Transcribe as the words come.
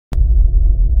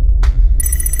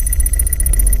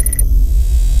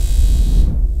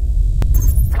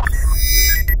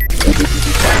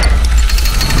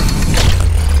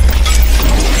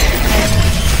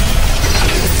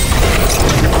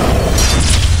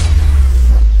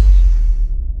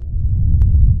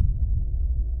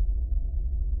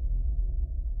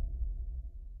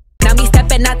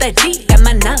that G, got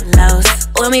my nut lows.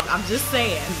 I'm just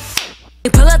saying. You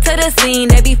pull up to the scene,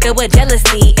 they be filled with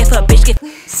jealousy. If a bitch get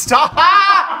stop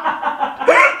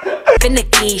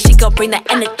finicky, she gon' bring the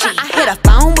energy. I hit a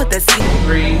phone with a C.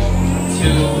 3,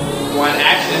 2, 1,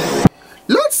 action.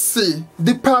 Let's see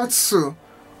the part 2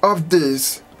 of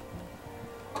this.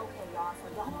 Okay, y'all. So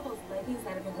y'all know those leggings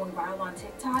that have been going viral on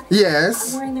TikTok?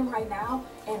 Yes. I'm wearing them right now,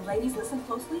 and ladies, listen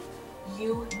closely.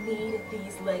 You need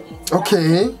these leggings.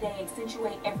 Okay. They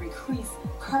accentuate every crease,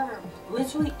 curve,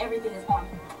 literally everything is on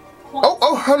point.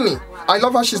 Oh, honey, I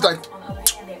love how she's like. On the other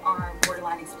hand, they are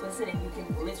borderline explicit, and you can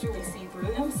literally see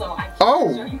through them. So I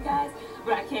can't show you guys,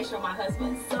 but I can't show my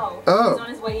husband. So he's on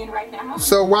his way in right now.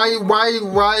 So why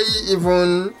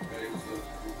even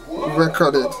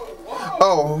record it?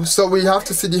 Oh, so we have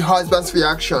to see the husband's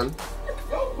reaction.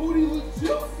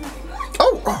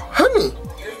 Oh, honey.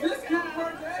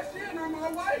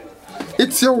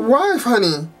 It's your wife,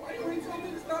 honey. Why you ain't tell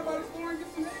me to stop by the store and get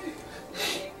some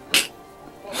eggs?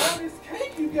 All this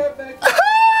cake you got back there.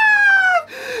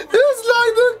 It's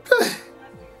like the...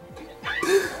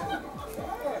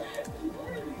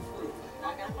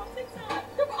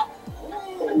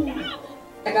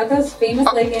 I got those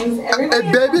famous leggings everybody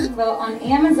is talking about on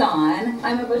Amazon.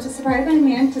 I'm about to surprise my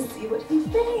man to see what he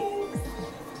thinks.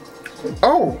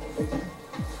 Oh.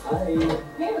 Hey,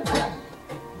 what's up?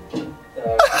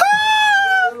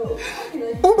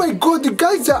 Oh my god, the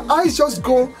guys, their eyes just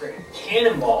go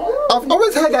cannonball. I've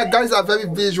always heard that guys are very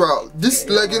visual. This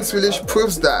leggings really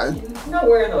proves that. I'm not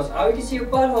wearing those. I can see your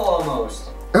butthole almost.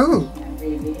 Oh.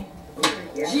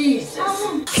 Jesus.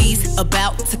 He's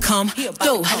about to come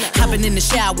through, hopping in the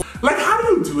shower. Like, how do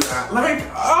you do that? Like,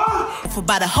 for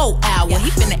about a whole hour.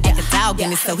 He finna act a dog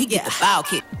in it, so he get the foul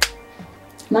kick.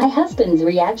 My husband's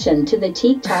reaction to the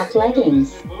TikTok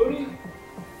leggings.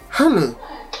 Honey,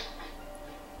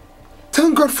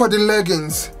 thank God for the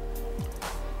leggings.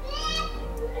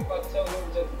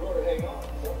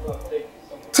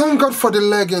 Thank God for the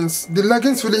leggings. The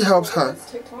leggings really helped her.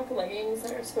 TikTok leggings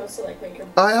that are supposed to like make your.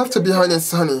 I have to be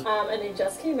honest, honey. And they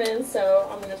just came in, so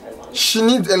I'm gonna try them on. She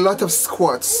needs a lot of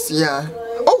squats, yeah.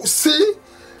 Oh, see?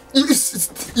 You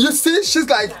see? She's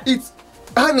like, it's,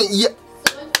 honey, yeah.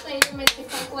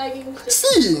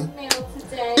 See?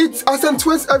 It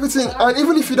accentuates everything, and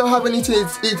even if you don't have anything,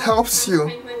 it helps you.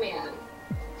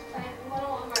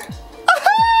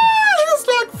 It's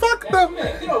like, fuck them.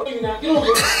 How did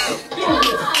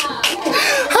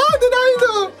I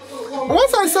know?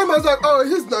 Once I saw him, I was like, oh,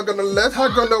 he's not gonna let her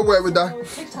go nowhere with that.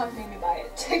 TikTok made me buy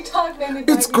it. TikTok made me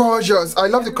buy it. It's gorgeous. I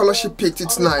love the color she picked.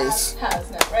 It's nice.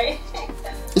 Right?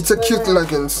 It's a cute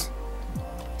leggings.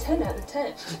 10 out of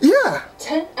 10. Yeah.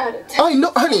 10 out of 10. I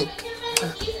know, honey.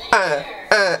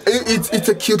 It's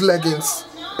a cute leggings.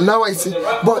 Now I see.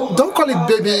 But don't call it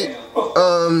baby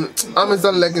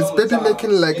Amazon leggings. Baby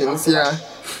making leggings, yeah.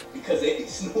 because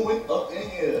it's snowing up in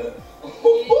here.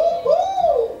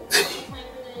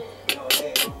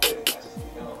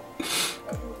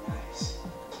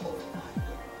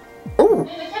 Oh.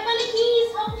 Wait, step on the keys,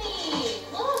 help me.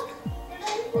 Look, you're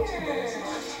not here.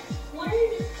 What are you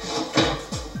doing?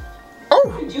 Oh.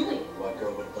 What are you doing? White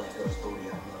girl with a black girl's booty.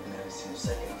 I've never seen a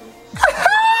second.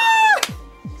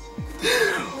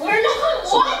 We're not.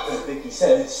 What? That's what Vicky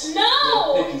says.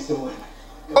 No. Vicky's doing.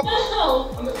 No.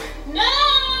 No.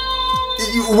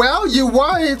 Well, you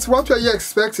white. What were you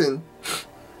expecting?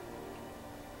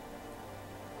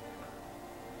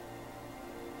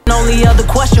 Only other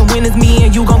question, when is me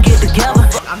and you gon' get together?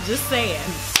 I'm just saying.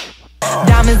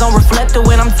 Diamonds on reflector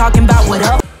when I'm talking about what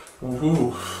up.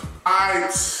 Ooh.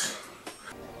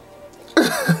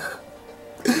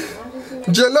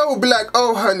 Jello will be like,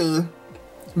 oh honey.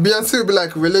 Beyonce will be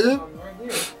like, really?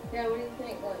 Yeah, what do you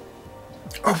think? What?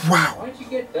 Oh wow. Why don't you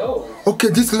get those? Okay,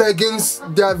 these leggings,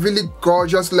 they are really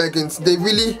gorgeous leggings. They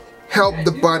really help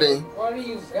the body. Why do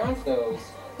you got those?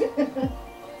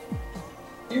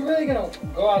 You really gonna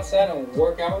go outside and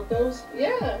work out with those?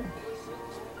 Yeah.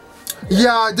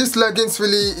 Yeah, these leggings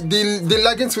really, the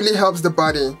leggings really helps the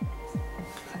body.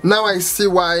 Now I see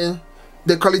why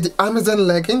they call it the Amazon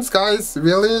leggings, guys.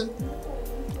 Really?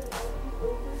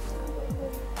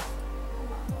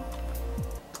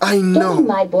 I know. Getting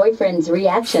my boyfriend's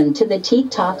reaction to the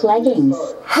TikTok leggings.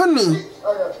 Honey.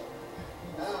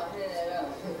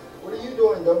 What are you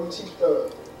doing, double cheek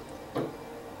dub?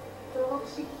 Double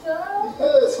cheek dub?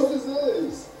 Yes, what is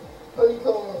this? How you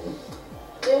calling?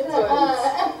 It's a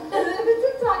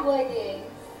TikTok leggings.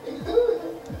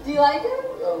 Do you like them?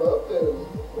 I love them.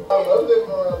 I love them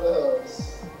around the house.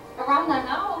 Around the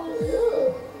house?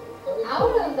 Yeah.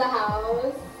 Out of the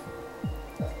house?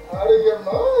 Out of your mind.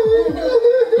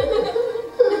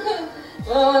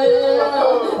 Oh,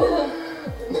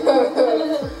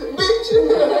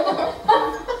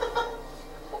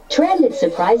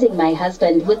 surprising my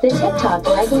husband with the TikTok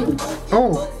leggings.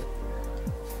 Oh,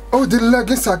 the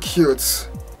leggings are cute.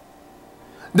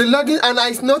 The leggings, and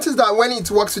I noticed that when it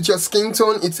works with your skin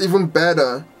tone, it's even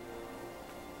better.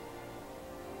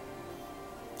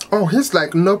 Oh, he's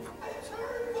like, nope.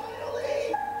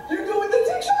 You're doing the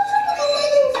TikTok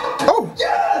leggings! Oh!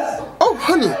 Yes! Oh,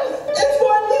 honey! It's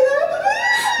finally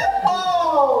happening!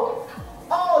 Oh!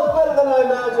 Oh, it's better than I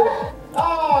imagined.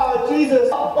 Ah, Jesus.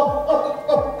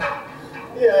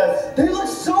 Yes. They look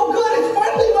so good. It's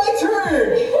finally my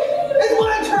turn. It's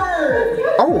my turn.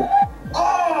 Oh.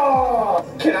 Oh.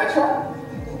 Can I try?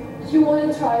 You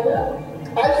want to try them?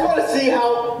 I just want to see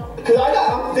how, because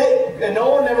I'm thick and no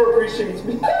one ever appreciates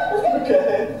me.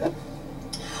 Okay.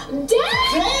 Damn!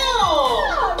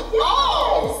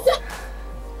 Oh!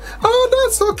 Oh,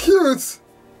 that's so cute.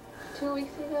 2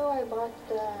 weeks ago, I bought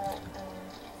the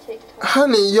TikTok.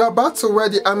 Honey, you're about to wear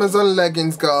the Amazon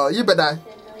leggings, girl. You better.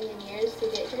 10 million years to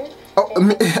get here. Oh,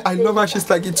 I love how she's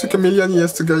like, it took 1 million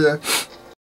years to get here.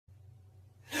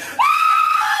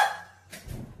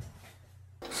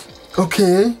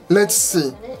 Okay, let's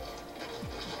see.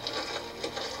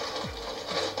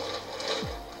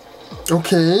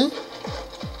 Okay.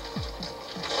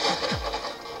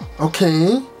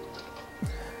 Okay.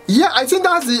 Yeah, I think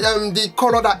that's the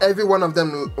color that every one of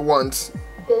them wants.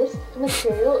 This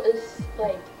material is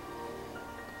like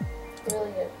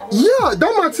really good. Yeah,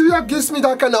 that material gives me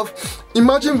that kind of,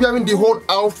 imagine wearing the whole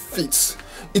outfit.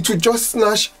 It will just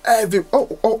snatch every,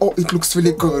 oh, it looks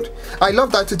really good. I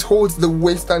love that it holds the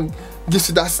waist and gives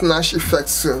you that snatch effect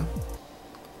too.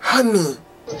 Honey.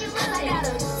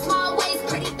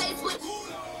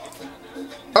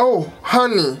 Oh,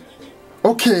 honey.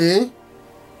 Okay.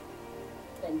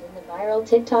 And in the viral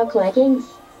TikTok leggings.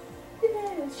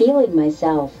 Feeling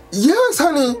myself. Yes,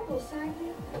 honey.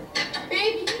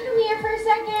 Babe, can you come here for a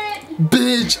second?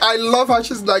 Bitch, I love how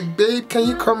she's like, babe, can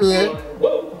you come here?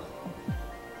 Whoa.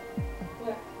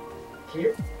 Can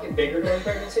you get bigger during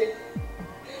pregnancy?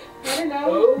 I don't know.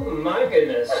 Oh my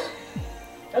goodness.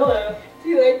 Hello. Do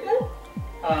you like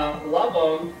that? Love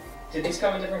them. Did these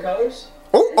come in different colors?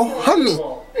 Oh, honey.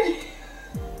 Small.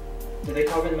 Do they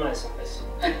come in my size?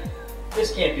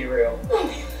 This can't be real. It's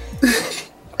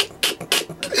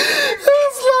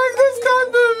like, this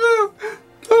can't be real.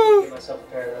 Oh. Give myself a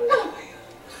pair of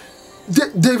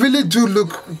those. They really do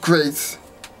look great.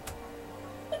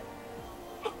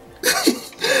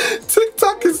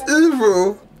 TikTok is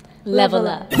evil. Level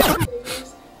up.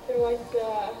 They're like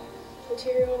the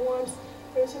material ones.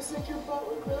 They're supposed to make your butt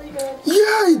look really good.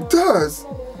 Yeah, it does.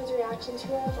 His reaction to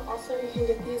them. Also, you can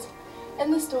get these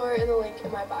in the store in the link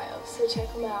in my bio. So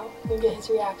check them out and get his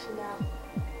reaction now.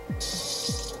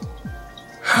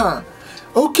 Huh.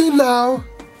 Okay now.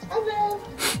 Hi, babe.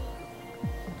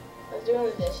 Let's do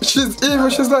the dishes. She's evil.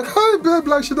 She's like, hi babe,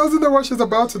 like she doesn't know what she's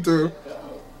about to do.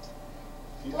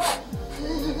 What?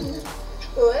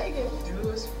 The leggings. Do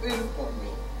a spin for me.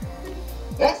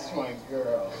 That's my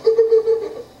girl.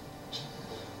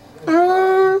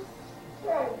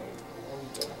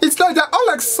 It's like they're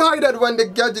all excited when they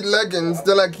get the leggings.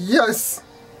 They're like, yes.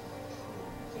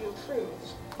 You approve.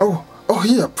 Oh,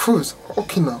 he approves.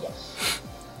 Okay now.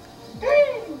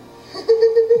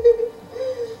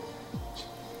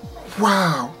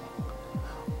 Wow.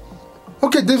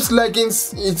 Okay, these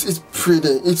leggings, it's pretty,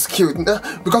 it's cute.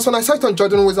 Because when I saw it on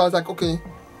Jordan Woods, I was like, okay,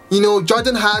 you know,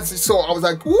 Jordan has it, so I was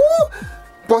like, woo!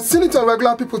 But seeing it on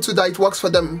regular people too, that it works for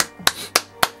them.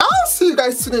 I'll see you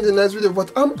guys soon in the next video,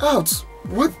 but I'm out.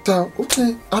 What the?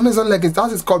 Okay, Amazon leggings,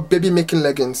 that is called baby making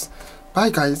leggings. Bye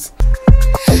guys.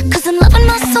 Cause I'm loving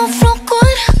myself real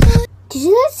good. Did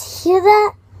you guys hear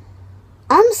that?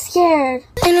 I'm scared.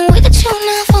 In a way that you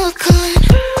never could.